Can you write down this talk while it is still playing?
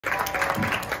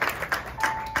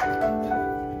No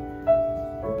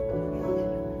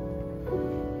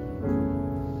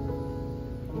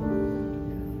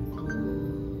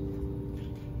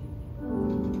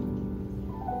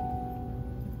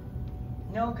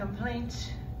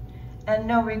complaints and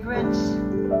no regrets.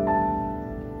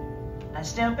 I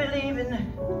still believe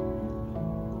in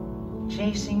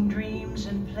chasing dreams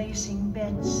and placing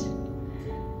bets.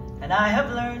 And I have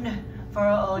learned, for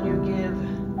all you give,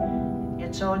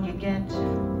 it's all you get.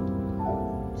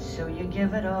 So you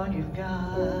give it all you've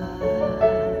got.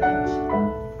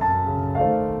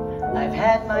 I've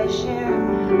had my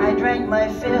share, I drank my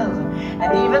fill,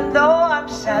 and even though I'm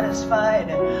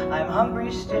satisfied, I'm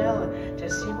hungry still to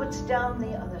see what's down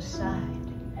the other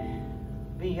side,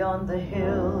 beyond the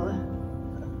hill,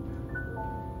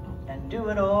 and do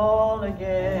it all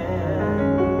again.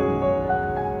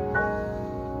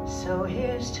 So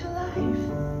here's to life,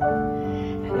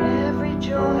 and every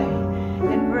joy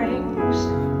it brings.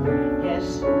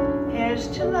 Yes, here's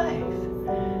to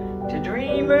life, to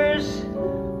dreamers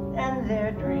and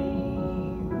their dreams.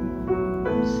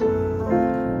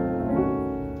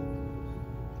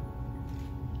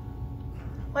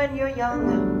 When you're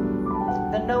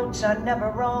young, the notes are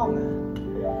never wrong,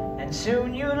 and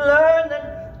soon you learn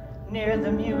that near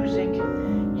the music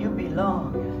you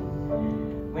belong.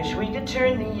 Wish we could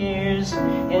turn the years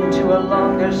into a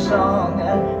longer song.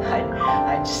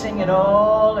 I'd sing it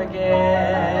all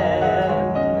again.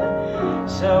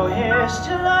 So here's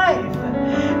to life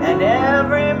and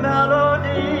every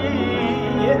melody.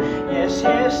 Yes,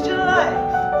 here's to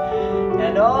life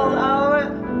and all our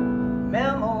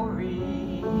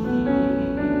memories.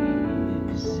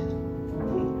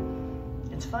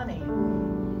 It's funny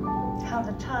how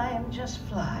the time just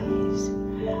flies.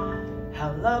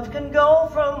 How love can go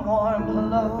from warm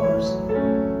hellos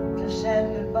to sad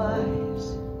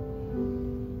goodbyes,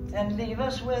 and leave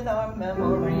us with our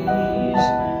memories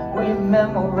we've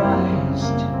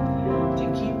memorized to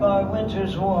keep our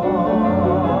winters warm.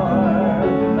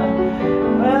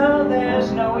 Well,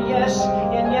 there's no yes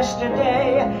in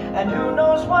yesterday, and who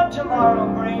knows what tomorrow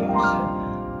brings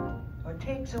or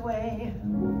takes away.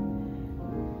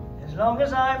 As long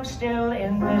as I'm still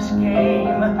in this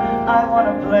game, I want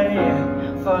to play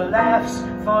for laughs,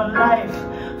 for life,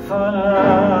 for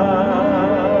love.